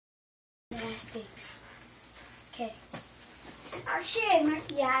gymnastics. Okay.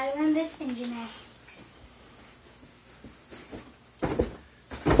 Actually, I learned this in gymnastics.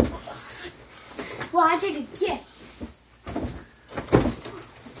 Watch it again.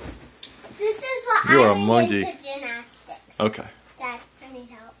 This is what You I are a learned monkey. into gymnastics. Okay. Dad, I need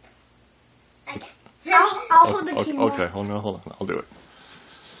help. Okay. I'll hold the camera. Okay, hold on. I'll do it.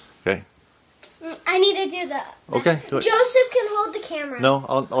 Okay. I need to do the... Okay, do it. Joseph can hold the camera. No,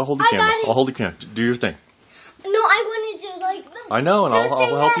 I'll hold the camera. got it. I'll hold the camera. Do your thing. No, I wanted to like... I know, and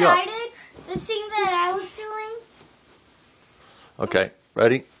I'll help you out. The thing that I was doing. Okay,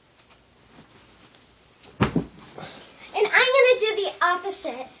 ready? And I'm going to do the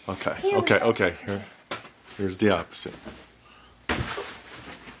opposite. Okay. Here's the opposite.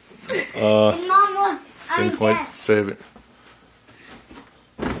 And Mom, look. Didn't I'm quite dead. save it.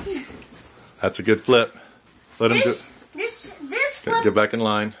 That's a good flip. Let him do it. This Okay, flip. get back in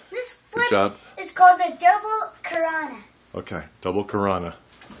line. This flip Good job. is called a double karana. Okay, double Karana.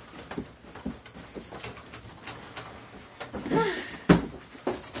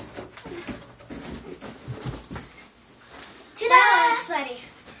 Wow, I'm sweaty.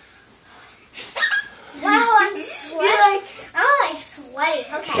 Wow, I'm sweaty. I'm like sweaty.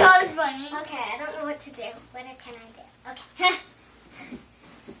 Okay. That was funny. Okay, I don't know what to do. What can I do? Okay.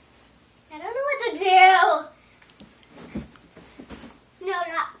 I don't know what to do.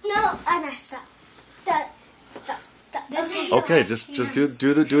 No, I messed up. Okay, just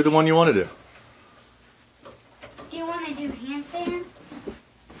do the one you want to do. Do you want to do handstand?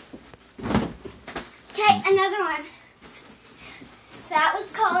 Okay, another one. That was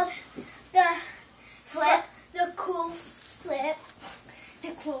called the flip. The cool flip.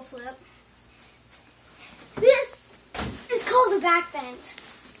 The cool flip. This is called a back bend.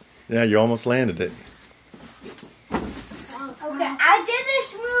 Yeah, you almost landed it. Okay, I did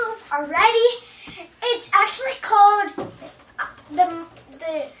this move already. It's actually called the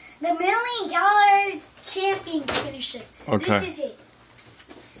 $1 million champion finisher. Okay. This is it.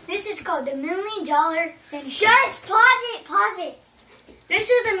 This is called the $1 million finisher. Guys, pause it. This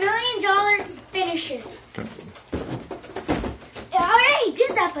is the $1 million finisher. Okay. I already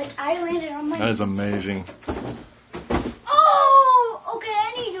did that, but I landed on my. That is amazing. Oh, okay.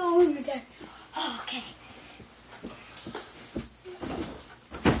 I need to do one more time. Oh, okay.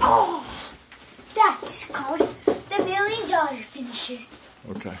 Oh, that's called the $1 million finisher.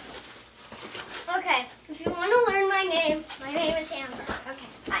 Okay. Okay, if you want to learn my name is Amber. Okay,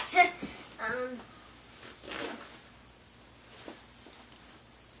 bye.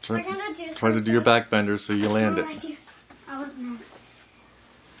 We're gonna do Try to do your back bender so you land it. I was nervous.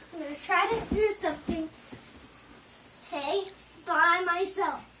 I'm gonna try to do something. Okay, by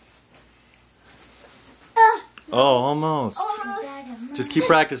myself. Oh, almost. Almost. Just keep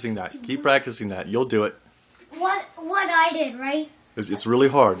practicing that. Keep practicing that. You'll do it. What I did, right? It's really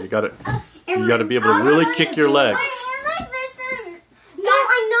hard. You got to be able to really kick your legs. No,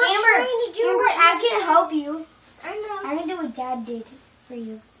 I'm not trying to do Amber, it. I can help you. I know. I can do what Dad did for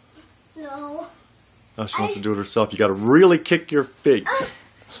you. No. Oh, she wants to do it herself. You got to really kick your feet.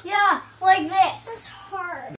 Yeah, like this.